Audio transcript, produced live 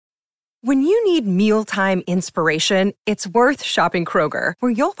When you need mealtime inspiration, it's worth shopping Kroger,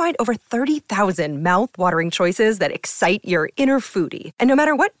 where you'll find over 30,000 mouth-watering choices that excite your inner foodie. And no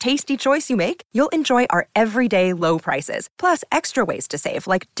matter what tasty choice you make, you'll enjoy our everyday low prices, plus extra ways to save,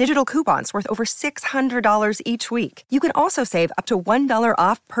 like digital coupons worth over $600 each week. You can also save up to $1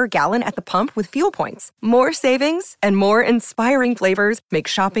 off per gallon at the pump with fuel points. More savings and more inspiring flavors make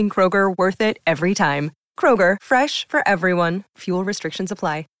shopping Kroger worth it every time. Kroger, fresh for everyone. Fuel restrictions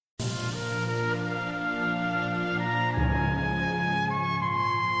apply.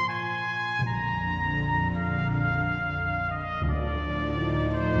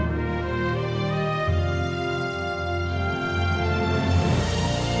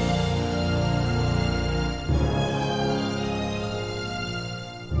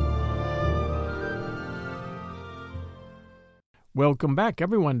 Welcome back,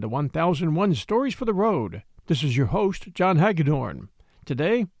 everyone, to 1001 Stories for the Road. This is your host, John Hagedorn.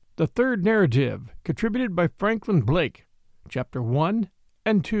 Today, the third narrative, contributed by Franklin Blake, Chapter 1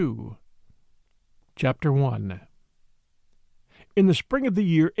 and 2. Chapter 1. In the spring of the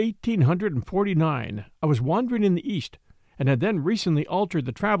year 1849, I was wandering in the East, and had then recently altered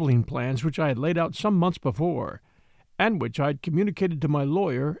the traveling plans which I had laid out some months before, and which I had communicated to my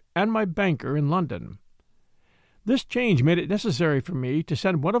lawyer and my banker in London. This change made it necessary for me to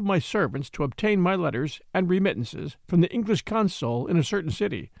send one of my servants to obtain my letters and remittances from the English consul in a certain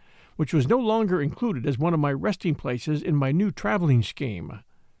city, which was no longer included as one of my resting places in my new traveling scheme.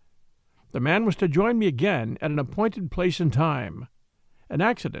 The man was to join me again at an appointed place and time. An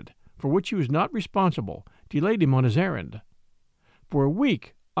accident, for which he was not responsible, delayed him on his errand. For a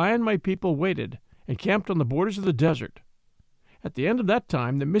week I and my people waited, and camped on the borders of the desert. At the end of that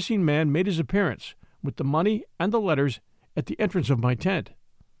time the missing man made his appearance, with the money and the letters, at the entrance of my tent.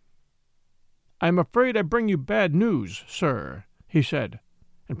 "I am afraid I bring you bad news, sir," he said,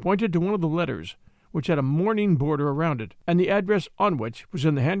 and pointed to one of the letters, which had a mourning border around it, and the address on which was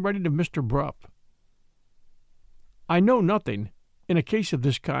in the handwriting of Mr. Bruff. I know nothing, in a case of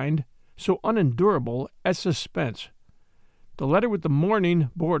this kind, so unendurable as suspense. The letter with the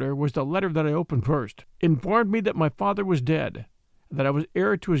mourning border was the letter that I opened first. It informed me that my father was dead, and that I was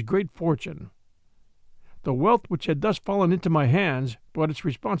heir to his great fortune. The wealth which had thus fallen into my hands brought its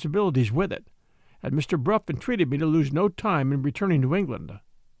responsibilities with it, and Mr. Bruff entreated me to lose no time in returning to England.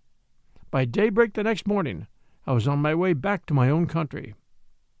 By daybreak the next morning I was on my way back to my own country.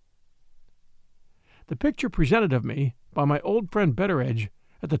 The picture presented of me by my old friend Betteredge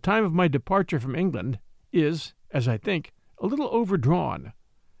at the time of my departure from England is, as I think, a little overdrawn.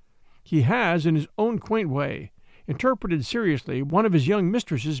 He has, in his own quaint way, interpreted seriously one of his young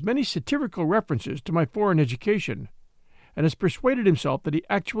mistress's many satirical references to my foreign education, and has persuaded himself that he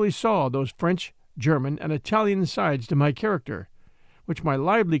actually saw those French, German, and Italian sides to my character, which my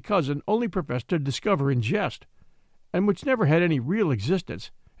lively cousin only professed to discover in jest, and which never had any real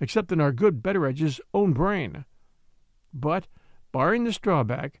existence except in our good Betteredge's own brain. But, barring this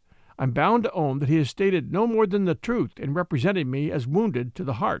drawback, I'm bound to own that he has stated no more than the truth in representing me as wounded to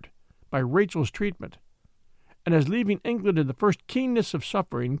the heart by Rachel's treatment, and as leaving England in the first keenness of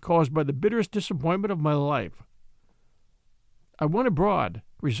suffering caused by the bitterest disappointment of my life. I went abroad,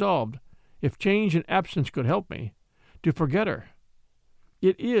 resolved, if change and absence could help me, to forget her.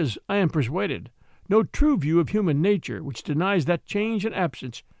 It is, I am persuaded, no true view of human nature which denies that change and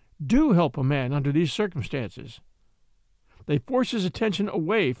absence do help a man under these circumstances. They force his attention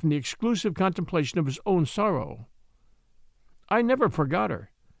away from the exclusive contemplation of his own sorrow. I never forgot her,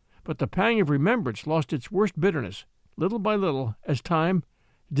 but the pang of remembrance lost its worst bitterness, little by little, as time,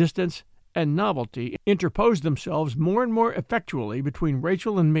 distance, and novelty interposed themselves more and more effectually between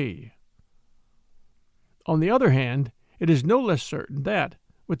Rachel and me. On the other hand, it is no less certain that,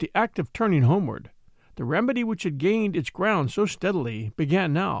 with the act of turning homeward, the remedy which had gained its ground so steadily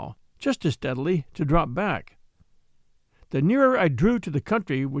began now, just as steadily, to drop back. The nearer I drew to the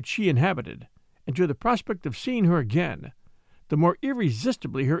country which she inhabited, and to the prospect of seeing her again, the more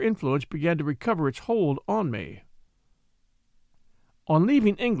irresistibly her influence began to recover its hold on me. On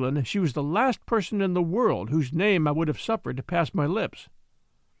leaving England, she was the last person in the world whose name I would have suffered to pass my lips.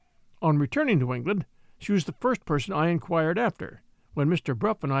 On returning to England, she was the first person I inquired after, when Mr.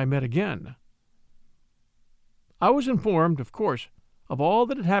 Bruff and I met again. I was informed, of course, of all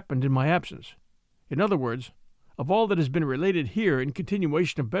that had happened in my absence. In other words, of all that has been related here in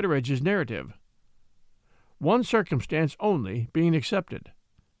continuation of Betteredge's narrative. One circumstance only being excepted.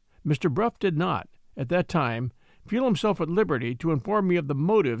 Mr. Bruff did not, at that time, feel himself at liberty to inform me of the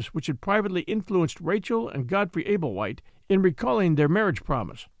motives which had privately influenced Rachel and Godfrey Ablewhite in recalling their marriage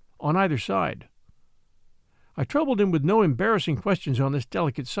promise, on either side. I troubled him with no embarrassing questions on this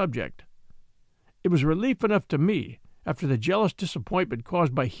delicate subject, It was relief enough to me, after the jealous disappointment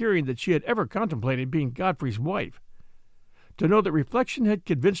caused by hearing that she had ever contemplated being Godfrey's wife, to know that reflection had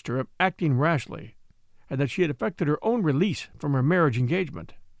convinced her of acting rashly, and that she had effected her own release from her marriage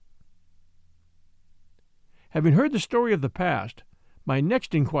engagement. Having heard the story of the past, my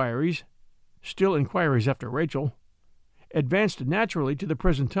next inquiries, still inquiries after Rachel, advanced naturally to the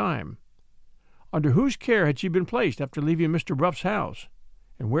present time. Under whose care had she been placed after leaving Mr. Bruff's house,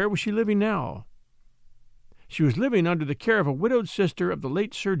 and where was she living now? She was living under the care of a widowed sister of the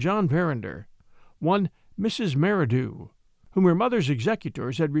late Sir John Verinder, one Mrs. Merridew, whom her mother's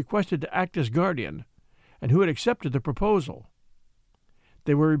executors had requested to act as guardian, and who had accepted the proposal.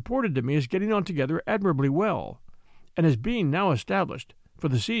 They were reported to me as getting on together admirably well, and as being now established, for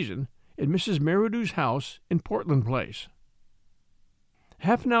the season, in Mrs. Merridew's house in Portland Place.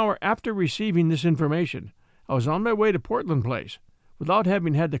 Half an hour after receiving this information, I was on my way to Portland Place, without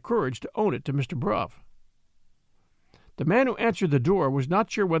having had the courage to own it to Mr. Bruff. The man who answered the door was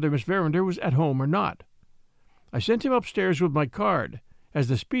not sure whether Miss Verinder was at home or not. I sent him upstairs with my card, as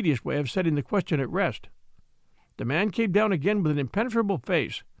the speediest way of setting the question at rest. The man came down again with an impenetrable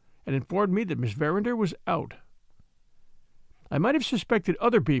face, and informed me that Miss Verinder was out. I might have suspected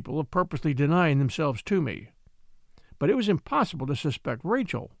other people of purposely denying themselves to me, but it was impossible to suspect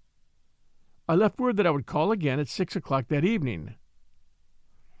Rachel. I left word that I would call again at 6 o'clock that evening.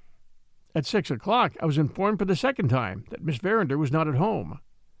 At 6 o'clock, I was informed for the second time that Miss Verinder was not at home.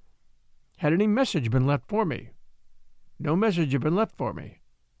 Had any message been left for me? No message had been left for me.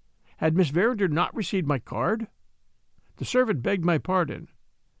 Had Miss Verinder not received my card? The servant begged my pardon.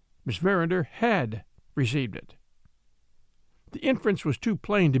 Miss Verinder had received it. The inference was too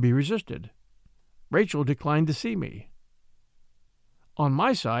plain to be resisted. Rachel declined to see me. On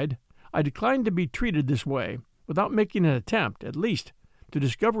my side, I declined to be treated this way without making an attempt, at least, to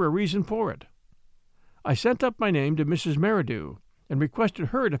discover a reason for it. I sent up my name to Mrs. Merridew, and requested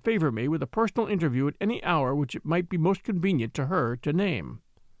her to favor me with a personal interview at any hour which it might be most convenient to her to name.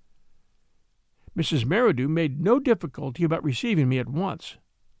 Mrs. Merridew made no difficulty about receiving me at once.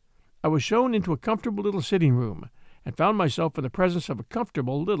 I was shown into a comfortable little sitting room, and found myself in the presence of a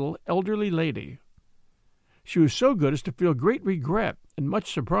comfortable little elderly lady. She was so good as to feel great regret and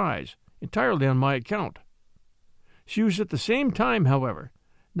much surprise, entirely on my account. She was at the same time, however,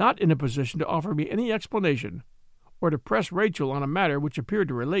 not in a position to offer me any explanation, or to press Rachel on a matter which appeared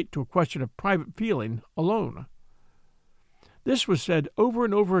to relate to a question of private feeling alone. This was said over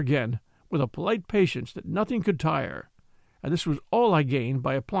and over again, with a polite patience that nothing could tire, and this was all I gained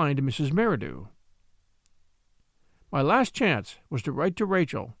by applying to Mrs. Merridew. My last chance was to write to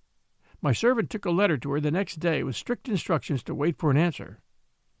Rachel. My servant took a letter to her the next day with strict instructions to wait for an answer.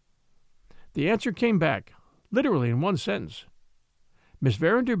 The answer came back, literally in one sentence. Miss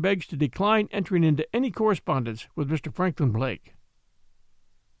Verinder begs to decline entering into any correspondence with Mr. Franklin Blake.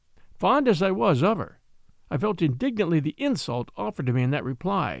 Fond as I was of her, I felt indignantly the insult offered to me in that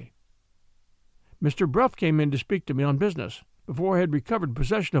reply. Mr. Bruff came in to speak to me on business, before I had recovered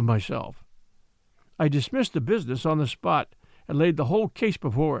possession of myself. I dismissed the business on the spot, and laid the whole case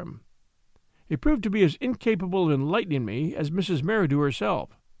before him. He proved to be as incapable of enlightening me as Mrs. Merridew herself.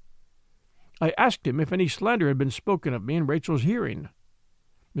 I asked him if any slander had been spoken of me in Rachel's hearing.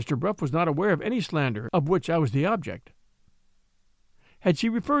 Mr. Bruff was not aware of any slander of which I was the object. Had she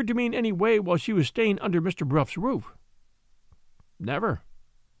referred to me in any way while she was staying under Mr. Bruff's roof? Never.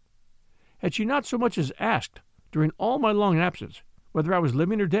 Had she not so much as asked, during all my long absence, whether I was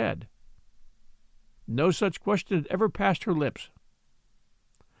living or dead? No such question had ever passed her lips.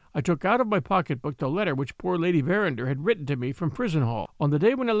 I took out of my pocket-book the letter which poor Lady Verinder had written to me from Frizinghall on the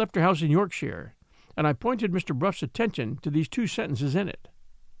day when I left her house in Yorkshire, and I pointed Mr. Bruff's attention to these 2 sentences in it.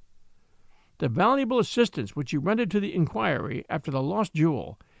 The valuable assistance which you rendered to the inquiry after the lost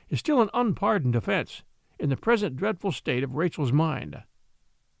jewel is still an unpardoned offense in the present dreadful state of Rachel's mind.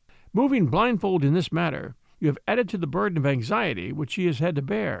 Moving blindfold in this matter, you have added to the burden of anxiety which she has had to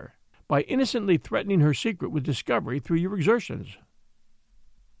bear, by innocently threatening her secret with discovery through your exertions.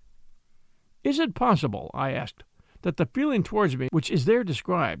 Is it possible, I asked, that the feeling towards me which is there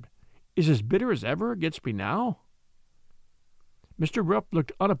described is as bitter as ever against me now? Mr. Bruff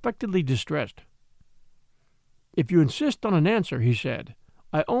looked unaffectedly distressed. If you insist on an answer, he said,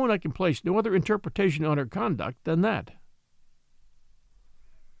 I own I can place no other interpretation on her conduct than that.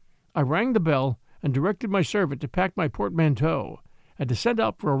 I rang the bell and directed my servant to pack my portmanteau and to send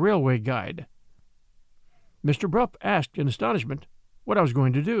out for a railway guide. Mr. Bruff asked in astonishment what I was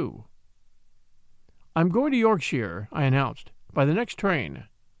going to do. I'm going to Yorkshire, I announced, by the next train.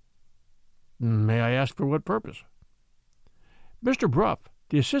 May I ask for what purpose? Mr. Bruff,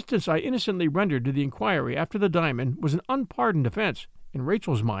 The assistance I innocently rendered to the inquiry after the diamond was an unpardoned offense, in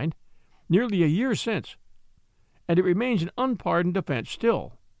Rachel's mind, nearly a year since, and it remains an unpardoned offense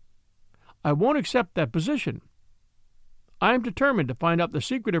still. I won't accept that position. I am determined to find out the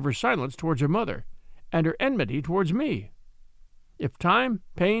secret of her silence towards her mother, and her enmity towards me. If time,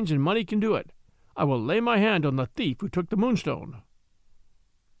 pains, and money can do it, I will lay my hand on the thief who took the Moonstone.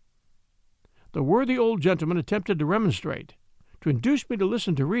 The worthy old gentleman attempted to remonstrate, to induce me to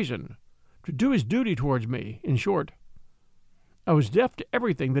listen to reason, to do his duty towards me, in short. I was deaf to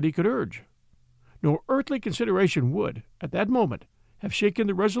everything that he could urge. No earthly consideration would, at that moment, have shaken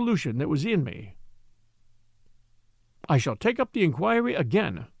the resolution that was in me. I shall take up the inquiry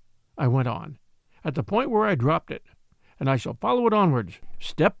again, I went on, at the point where I dropped it, and I shall follow it onwards,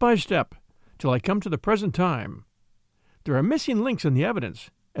 step by step, till I come to the present time. There are missing links in the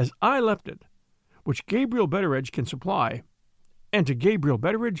evidence, as I left it, which Gabriel Betteredge can supply, and to Gabriel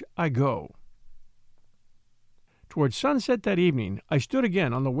Betteredge I go. Towards sunset that evening I stood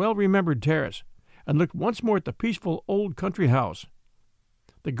again on the well-remembered terrace, and looked once more at the peaceful old country house.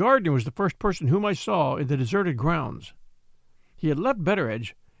 The gardener was the first person whom I saw in the deserted grounds. He had left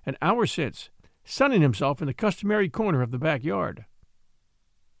Betteredge an hour since, sunning himself in the customary corner of the backyard.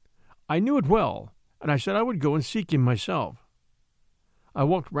 I knew it well, and I said I would go and seek him myself. I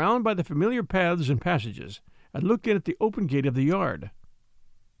walked round by the familiar paths and passages, and looked in at the open gate of the yard.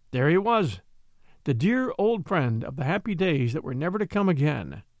 There he was, the dear old friend of the happy days that were never to come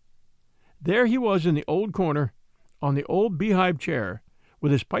again. There he was in the old corner, on the old beehive chair,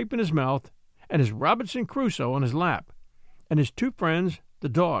 with his pipe in his mouth, and his Robinson Crusoe on his lap, and his two friends, the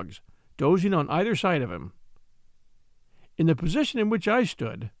dogs, dozing on either side of him. In the position in which I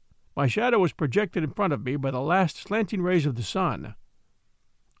stood, my shadow was projected in front of me by the last slanting rays of the sun.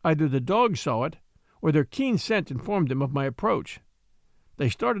 Either the dogs saw it, or their keen scent informed them of my approach. They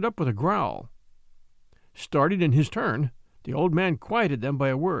started up with a growl. Starting in his turn, the old man quieted them by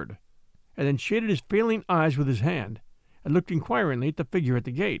a word, and then shaded his failing eyes with his hand, and looked inquiringly at the figure at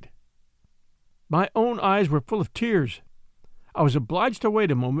the gate. My own eyes were full of tears. I was obliged to wait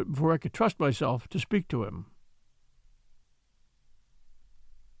a moment before I could trust myself to speak to him.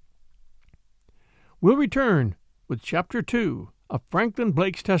 We'll return with Chapter 2 of Franklin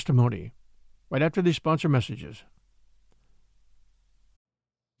Blake's testimony, right after these sponsor messages.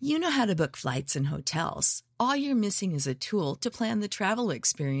 You know how to book flights and hotels. All you're missing is a tool to plan the travel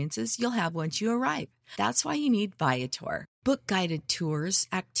experiences you'll have once you arrive. That's why you need Viator. Book guided tours,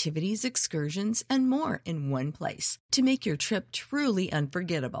 activities, excursions, and more in one place to make your trip truly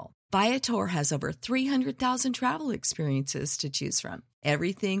unforgettable. Viator has over 300,000 travel experiences to choose from.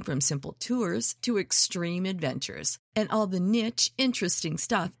 Everything from simple tours to extreme adventures and all the niche, interesting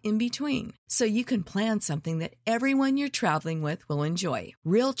stuff in between. So you can plan something that everyone you're traveling with will enjoy.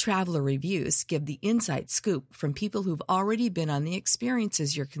 Real traveler reviews give the inside scoop from people who've already been on the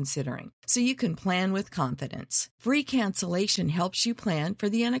experiences you're considering. So you can plan with confidence. Free cancellation helps you plan for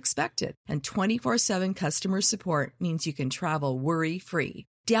the unexpected. And 24/7 customer support means you can travel worry-free.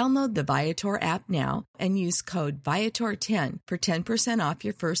 Download the Viator app now and use code Viator10 for 10% off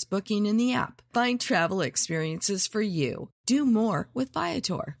your first booking in the app. Find travel experiences for you. Do more with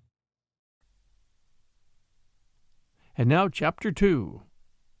Viator. And now Chapter 2.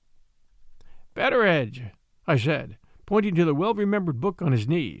 Betteredge, I said, pointing to the well-remembered book on his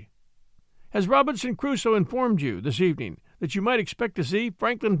knee. Has Robinson Crusoe informed you this evening that you might expect to see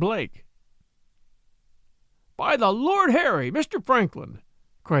Franklin Blake? By the Lord Harry, Mr. Franklin,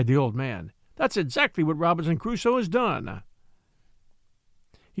 cried the old man, that's exactly what Robinson Crusoe has done.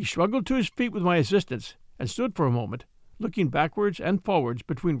 He struggled to his feet with my assistance, and stood for a moment, looking backwards and forwards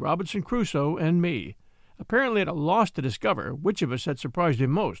between Robinson Crusoe and me, apparently at a loss to discover which of us had surprised him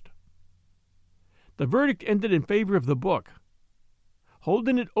most. The verdict ended in favor of the book.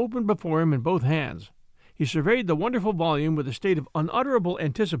 Holding it open before him in both hands, he surveyed the wonderful volume with a state of unutterable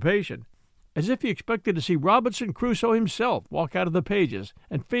anticipation, as if he expected to see Robinson Crusoe himself walk out of the pages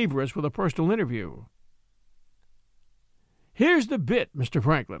and favor us with a personal interview. Here's the bit, Mr.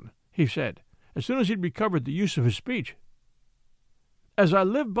 Franklin, he said, as soon as he'd recovered the use of his speech. As I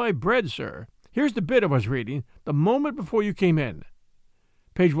live by bread, sir, here's the bit I was reading the moment before you came in.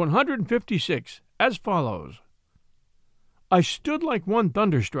 Page 156, as follows. I stood like one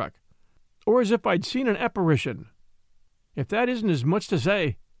thunderstruck, or as if I'd seen an apparition. If that isn't as much to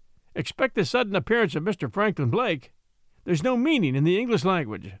say, expect the sudden appearance of Mr. Franklin Blake. There's no meaning in the English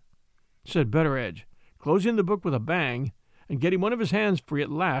language, said Betteredge, closing the book with a bang and getting one of his hands free at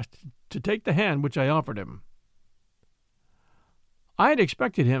last to take the hand which I offered him. I had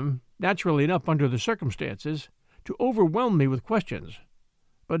expected him, naturally enough under the circumstances, to overwhelm me with questions,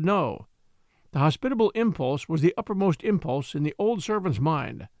 But no, the hospitable impulse was the uppermost impulse in the old servant's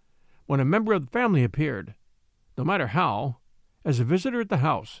mind when a member of the family appeared, no matter how, as a visitor at the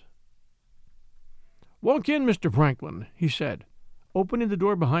house. "Walk in, Mr. Franklin," he said, opening the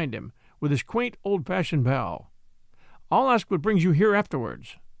door behind him with his quaint old-fashioned bow. "I'll ask what brings you here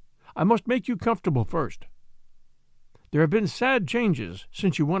afterwards. I must make you comfortable first. There have been sad changes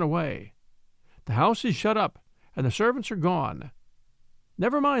since you went away. The house is shut up, and the servants are gone.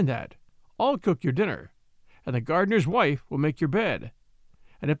 Never mind that. I'll cook your dinner, and the gardener's wife will make your bed.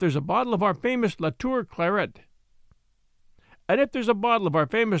 And if there's a bottle of our famous Latour claret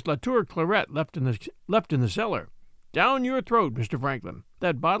left in the cellar, down your throat, Mr. Franklin,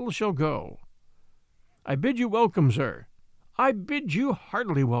 that bottle shall go. I bid you welcome, sir. I bid you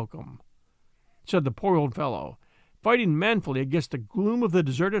heartily welcome," said the poor old fellow, fighting manfully against the gloom of the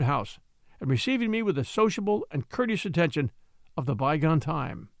deserted house, and receiving me with the sociable and courteous attention of the bygone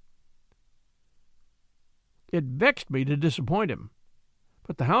time. It vexed me to disappoint him,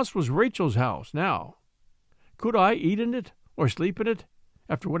 but the house was Rachel's house now. Could I eat in it or sleep in it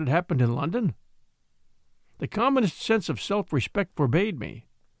after what had happened in London? The commonest sense of self-respect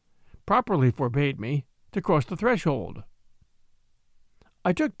properly forbade me, to cross the threshold.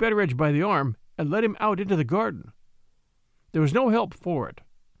 I took Betteredge by the arm and led him out into the garden. There was no help for it.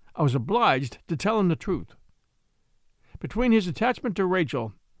 I was obliged to tell him the truth. Between his attachment to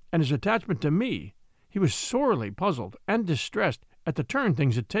Rachel and his attachment to me, he was sorely puzzled and distressed at the turn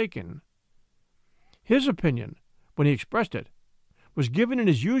things had taken. His opinion, when he expressed it, was given in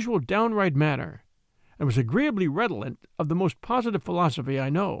his usual downright manner, and was agreeably redolent of the most positive philosophy I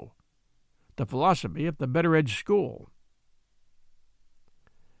know, the philosophy of the Betteredge school.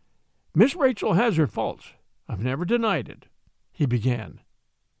 "Miss Rachel has her faults. I've never denied it," he began,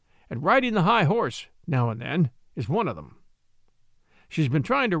 "and riding the high horse, now and then, is one of them. She's been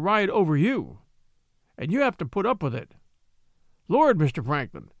trying to ride over you, and you have to put up with it. Lord, Mr.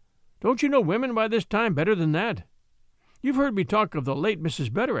 Franklin, don't you know women by this time better than that? You've heard me talk of the late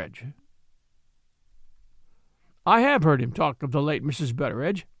Mrs. Betteredge." I have heard him talk of the late Mrs.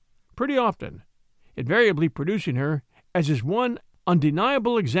 Betteredge pretty often, invariably producing her as his one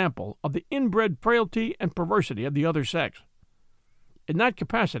undeniable example of the inbred frailty and perversity of the other sex. In that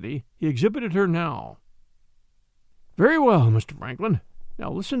capacity he exhibited her now. "Very well, Mr. Franklin. Now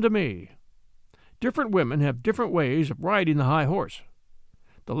listen to me. Different women have different ways of riding the high horse.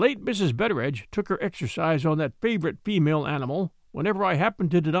 The late Mrs. Betteredge took her exercise on that favorite female animal whenever I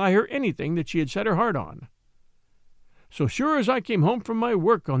happened to deny her anything that she had set her heart on. So sure as I came home from my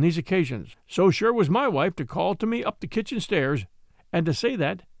work on these occasions, so sure was my wife to call to me up the kitchen stairs, and to say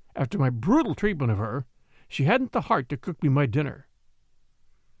that, after my brutal treatment of her, she hadn't the heart to cook me my dinner.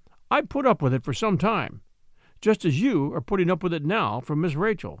 I put up with it for some time, just as you are putting up with it now from Miss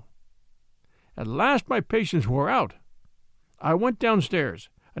Rachel. At last my patience wore out. I went downstairs,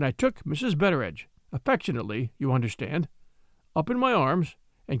 and I took Mrs. Betteredge, affectionately, you understand, up in my arms,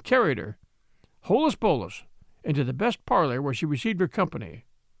 and carried her, holus bolus, into the best parlor where she received her company.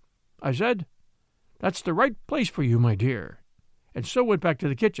 I said, 'That's the right place for you, my dear,' and so went back to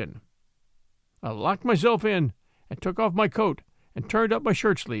the kitchen. I locked myself in, and took off my coat, and turned up my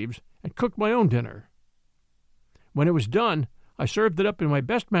shirt-sleeves, and cooked my own dinner. When it was done, I served it up in my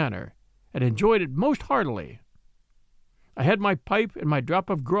best manner, and enjoyed it most heartily. I had my pipe and my drop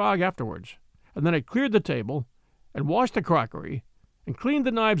of grog afterwards, and then I cleared the table, and washed the crockery, and cleaned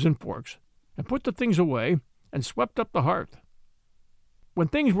the knives and forks, and put the things away, and swept up the hearth. When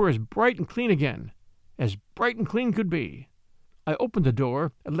things were as bright and clean again, as bright and clean could be, I opened the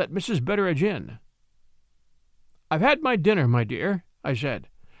door and let Mrs. Betteredge in. 'I've had my dinner, my dear,' I said,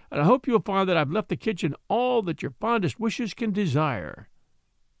 'and I hope you'll find that I've left the kitchen all that your fondest wishes can desire.'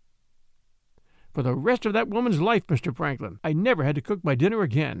 For the rest of that woman's life, Mr. Franklin, I never had to cook my dinner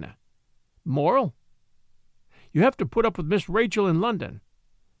again. Moral? You have to put up with Miss Rachel in London.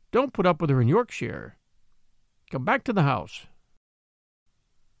 Don't put up with her in Yorkshire. Come back to the house."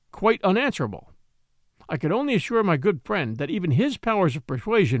 Quite unanswerable. I could only assure my good friend that even his powers of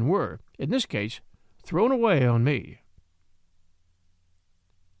persuasion were, in this case, thrown away on me.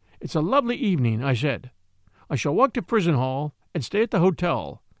 "It's a lovely evening," I said. "I shall walk to Frizinghall and stay at the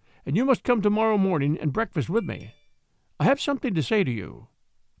hotel, and you must come tomorrow morning and breakfast with me. I have something to say to you."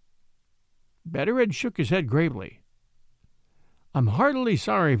 Betteredge shook his head gravely. "I'm heartily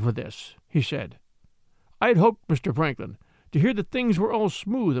sorry for this," he said. "I had hoped, Mr. Franklin, to hear that things were all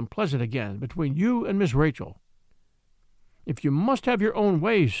smooth and pleasant again between you and Miss Rachel. If you must have your own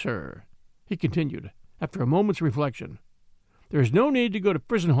way, sir," he continued, after a moment's reflection, "there is no need to go to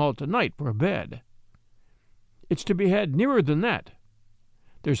Frizinghall tonight for a bed. It's to be had nearer than that.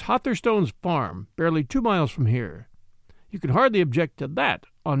 There's Hotherstone's farm, barely 2 miles from here. You can hardly object to that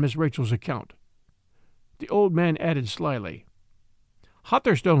on Miss Rachel's account." The old man added slyly,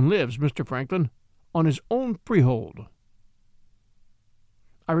 "Hotherstone lives, Mr. Franklin, on his own freehold."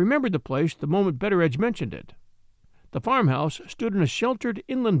 I remembered the place the moment Betteredge mentioned it. The farmhouse stood in a sheltered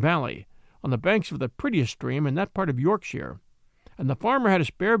inland valley on the banks of the prettiest stream in that part of Yorkshire, and the farmer had a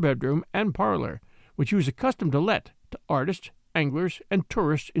spare bedroom and parlor, which he was accustomed to let to artists, anglers, and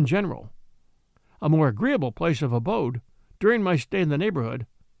tourists in general. A more agreeable place of abode, during my stay in the neighborhood,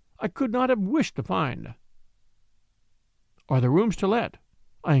 I could not have wished to find. "Are the rooms to let?"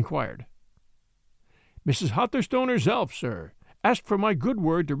 I inquired. "Mrs. Hotherstone herself, sir, asked for my good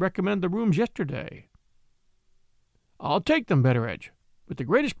word to recommend the rooms yesterday." "I'll take them, Betteredge, with the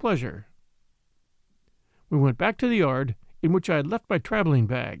greatest pleasure." We went back to the yard, in which I had left my traveling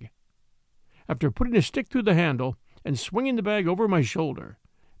bag. After putting a stick through the handle and swinging the bag over my shoulder,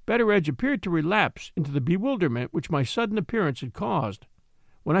 Betteredge appeared to relapse into the bewilderment which my sudden appearance had caused,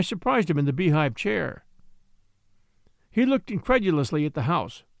 when I surprised him in the beehive chair. He looked incredulously at the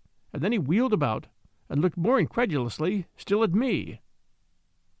house, and then he wheeled about and looked more incredulously still at me.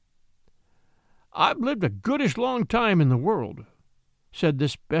 "I've lived a goodish long time in the world," said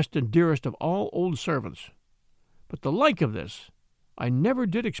this best and dearest of all old servants, "but the like of this I never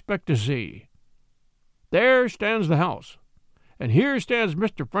did expect to see. There stands the house, and here stands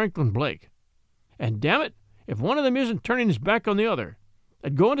Mr. Franklin Blake, and damn it, if one of them isn't turning his back on the other,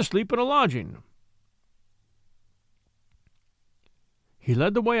 and going to sleep in a lodging." He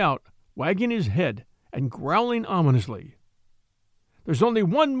led the way out, wagging his head and growling ominously. "There's only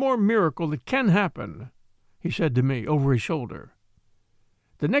one more miracle that can happen," he said to me over his shoulder.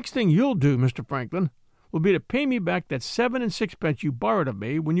 "The next thing you'll do, Mr. Franklin, will be to pay me back that 7 and 6pence you borrowed of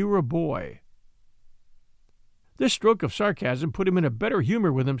me when you were a boy." This stroke of sarcasm put him in a better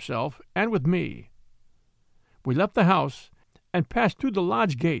humor with himself and with me. We left the house and passed through the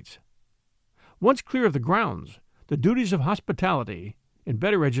lodge gates. Once clear of the grounds, the duties of hospitality, in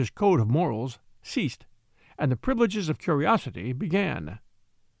Betteredge's code of morals, ceased, and the privileges of curiosity began.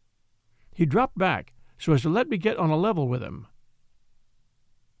 He dropped back so as to let me get on a level with him.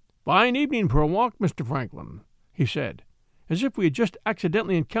 "Fine evening for a walk, Mr. Franklin," he said, as if we had just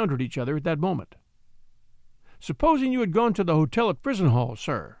accidentally encountered each other at that moment. "Supposing you had gone to the hotel at Frisenhall,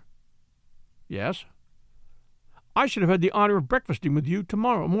 sir?" "Yes." "I should have had the honor of breakfasting with you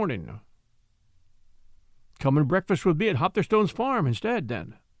tomorrow morning." "Come and breakfast with me at Hotherstone's farm instead,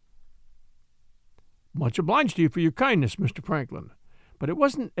 then." "Much obliged to you for your kindness, Mr. Franklin, but it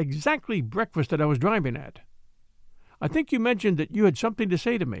wasn't exactly breakfast that I was driving at. I think you mentioned that you had something to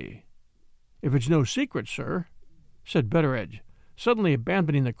say to me. If it's no secret, sir," said Betteredge, suddenly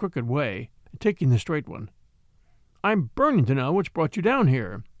abandoning the crooked way and taking the straight one, "I'm burning to know what's brought you down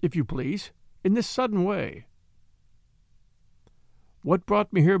here, if you please, in this sudden way." "What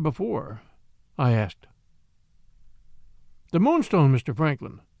brought me here before?" I asked. "The Moonstone, Mr.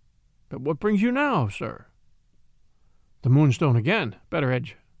 Franklin. But what brings you now, sir?" "The Moonstone again,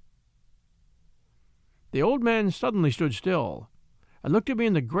 Betteredge." The old man suddenly stood still, and looked at me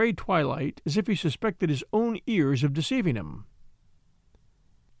in the gray twilight as if he suspected his own ears of deceiving him.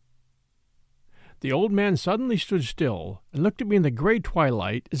 The old man suddenly stood still, and looked at me in the gray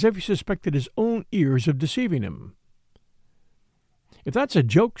twilight as if he suspected his own ears of deceiving him. "If that's a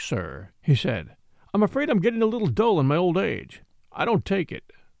joke, sir," he said, "I'm afraid I'm getting a little dull in my old age. I don't take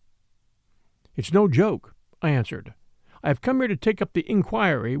it." "It's no joke," I answered. "I have come here to take up the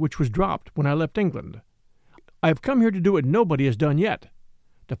inquiry which was dropped when I left England. I have come here to do what nobody has done yet,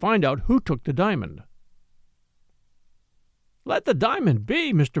 to find out who took the diamond." "Let the diamond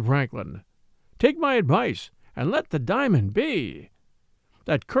be, Mr. Franklin. Take my advice, and let the diamond be.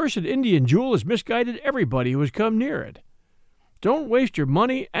 That cursed Indian jewel has misguided everybody who has come near it. Don't waste your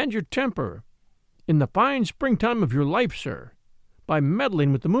money and your temper, in the fine springtime of your life, sir, by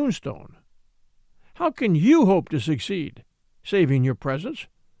meddling with the Moonstone. How can you hope to succeed, saving your presence,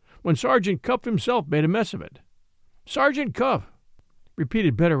 when Sergeant Cuff himself made a mess of it?" "Sergeant Cuff,"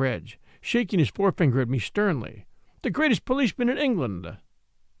 repeated Betteredge, shaking his forefinger at me sternly, "the greatest policeman in England."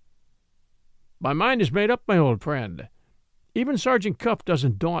 "My mind is made up, my old friend. Even Sergeant Cuff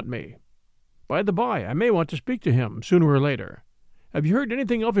doesn't daunt me. By the by, I may want to speak to him, sooner or later. Have you heard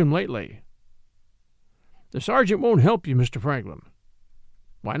anything of him lately?" "The sergeant won't help you, Mr. Franklin."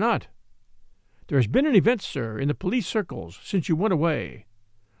 "Why not?" "There has been an event, sir, in the police circles since you went away.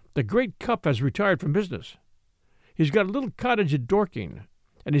 The great Cuff has retired from business. He's got a little cottage at Dorking,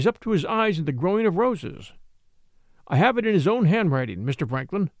 and he's up to his eyes in the growing of roses. I have it in his own handwriting, Mr.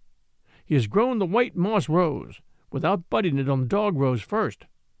 Franklin. He has grown the white moss rose, without budding it on the dog rose first,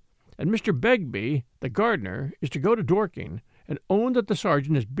 and Mr. Begbie, the gardener, is to go to Dorking and own that the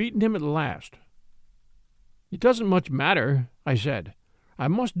sergeant has beaten him at last." "It doesn't much matter," I said. "I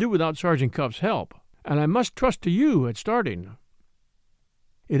must do without Sergeant Cuff's help, and I must trust to you at starting."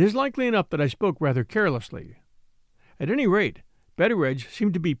 It is likely enough that I spoke rather carelessly. At any rate, Betteredge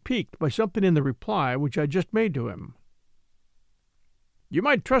seemed to be piqued by something in the reply which I just made to him. "You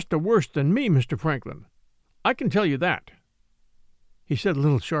might trust to worse than me, Mr. Franklin. I can tell you that," he said a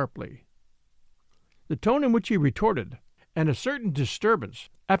little sharply. The tone in which he retorted, and a certain disturbance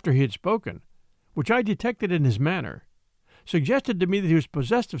after he had spoken, which I detected in his manner, suggested to me that he was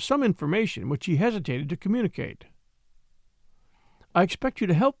possessed of some information which he hesitated to communicate. "I expect you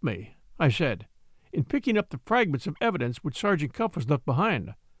to help me," I said, "in picking up the fragments of evidence which Sergeant Cuff has left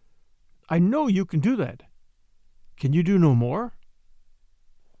behind. I know you can do that. Can you do no more?"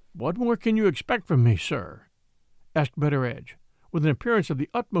 "What more can you expect from me, sir?" asked Betteredge, with an appearance of the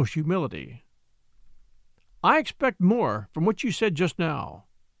utmost humility. "I expect more from what you said just now."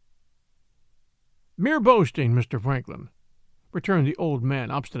 "Mere boasting, Mr. Franklin," returned the old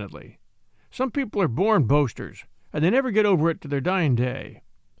man obstinately. "Some people are born boasters, and they never get over it to their dying day.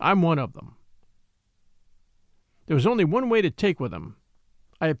 I'm one of them." There was only one way to take with him.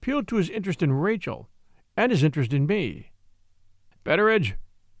 I appealed to his interest in Rachel, and his interest in me. "Betteredge,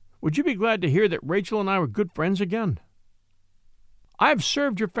 would you be glad to hear that Rachel and I were good friends again?" "I have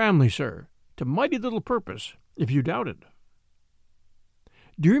served your family, sir, to mighty little purpose, if you doubt it."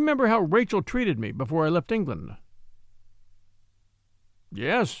 "Do you remember how Rachel treated me before I left England?"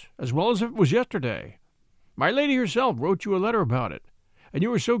 "Yes, as well as if it was yesterday. My lady herself wrote you a letter about it, and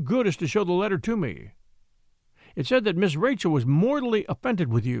you were so good as to show the letter to me. It said that Miss Rachel was mortally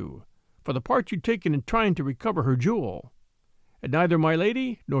offended with you for the part you'd taken in trying to recover her jewel, and neither my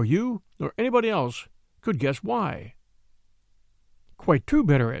lady, nor you, nor anybody else could guess why." "Quite true,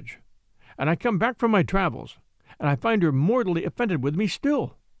 Betteredge, and I come back from my travels, and I find her mortally offended with me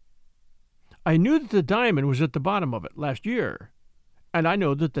still. I knew that the diamond was at the bottom of it last year, and I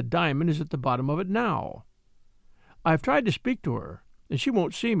know that the diamond is at the bottom of it now. I have tried to speak to her, and she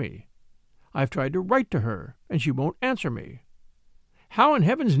won't see me. I have tried to write to her, and she won't answer me. How in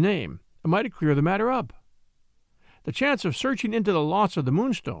heaven's name am I to clear the matter up? The chance of searching into the loss of the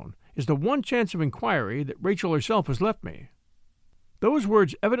Moonstone is the one chance of inquiry that Rachel herself has left me." Those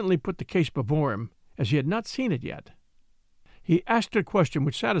words evidently put the case before him, as he had not seen it yet. He asked a question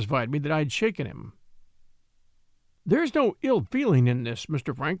which satisfied me that I had shaken him. "There is no ill feeling in this,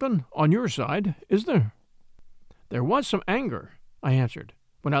 Mr. Franklin, on your side, is there?" "There was some anger," I answered,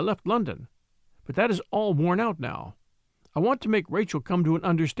 "when I left London, but that is all worn out now. I want to make Rachel come to an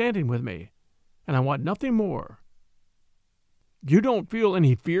understanding with me, and I want nothing more." "You don't feel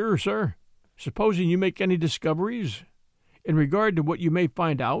any fear, sir, supposing you make any discoveries in regard to what you may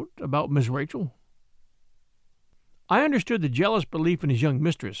find out about Miss Rachel?" I understood the jealous belief in his young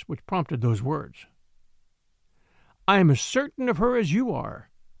mistress which prompted those words. "I am as certain of her as you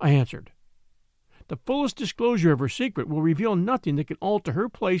are," I answered. "The fullest disclosure of her secret will reveal nothing that can alter her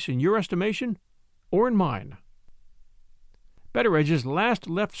place in your estimation or in mine." Betteredge's last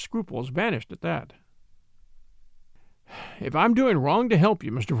left scruples vanished at that. "If I'm doing wrong to help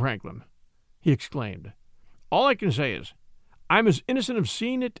you, Mr. Franklin," he exclaimed, "all I can say is, I'm as innocent of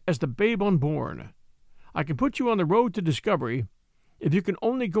seeing it as the babe unborn. I can put you on the road to discovery if you can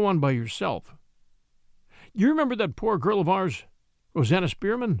only go on by yourself. You remember that poor girl of ours, Rosanna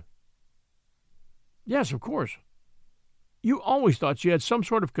Spearman?" "Yes, of course." "You always thought she had some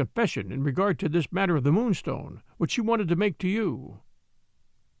sort of confession in regard to this matter of the Moonstone, which she wanted to make to you."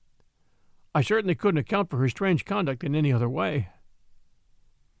 "I certainly couldn't account for her strange conduct in any other way."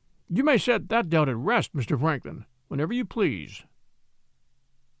 "You may set that doubt at rest, Mr. Franklin, whenever you please."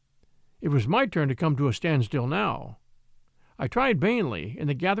 It was my turn to come to a standstill now. I tried vainly, in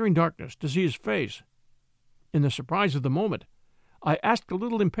the gathering darkness, to see his face. In the surprise of the moment, I asked a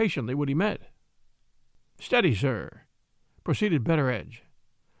little impatiently what he meant. "Steady, sir," proceeded Betteredge.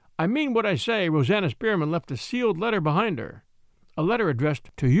 "I mean what I say. Rosanna Spearman left a sealed letter behind her, a letter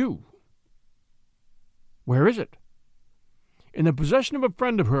addressed to you." "Where is it?" "In the possession of a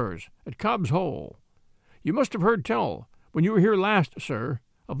friend of hers, at Cobb's Hole. You must have heard tell, when you were here last, sir,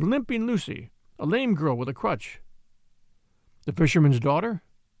 of Limping Lucy, a lame girl with a crutch." "The fisherman's daughter?"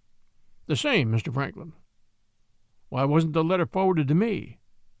 "The same, Mr. Franklin." "Why wasn't the letter forwarded to me?"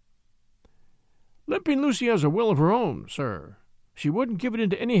 "Limping Lucy has a will of her own, sir. She wouldn't give it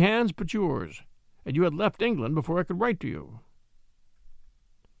into any hands but yours, and you had left England before I could write to you."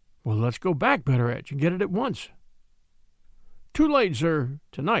 "Well, let's go back, Betteredge, and get it at once." "Too late, sir,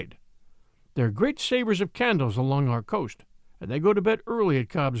 tonight. There are great savors of candles along our coast, and they go to bed early at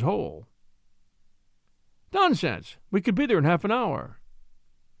Cobb's Hole." "Nonsense! We could be there in half an hour."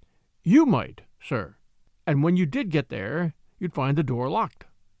 "You might, sir, and when you did get there, you'd find the door locked."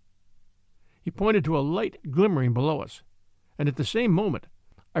 He pointed to a light glimmering below us, and at the same moment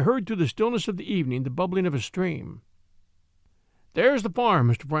I heard through the stillness of the evening the bubbling of a stream. "There's the farm,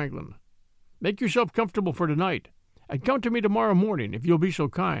 Mr. Franklin. Make yourself comfortable for tonight, and come to me tomorrow morning if you'll be so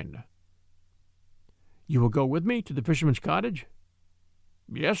kind." "You will go with me to the fisherman's cottage?"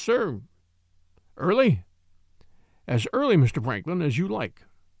 "Yes, sir." "Early?" "As early, Mr. Franklin, as you like."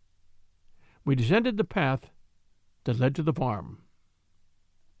 We descended the path that led to the farm.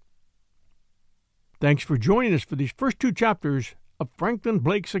 Thanks for joining us for these first 2 chapters of Franklin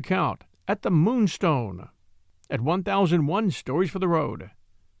Blake's account at the Moonstone at 1001 Stories for the Road.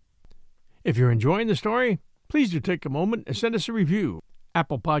 If you're enjoying the story, please do take a moment and send us a review,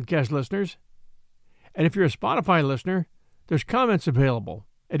 Apple Podcast listeners. And if you're a Spotify listener, there's comments available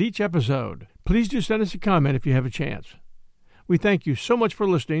at each episode. Please do send us a comment if you have a chance. We thank you so much for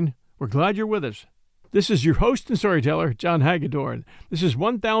listening. We're glad you're with us. This is your host and storyteller, John Hagedorn. This is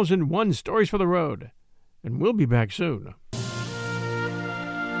 1001 Stories for the Road, and we'll be back soon.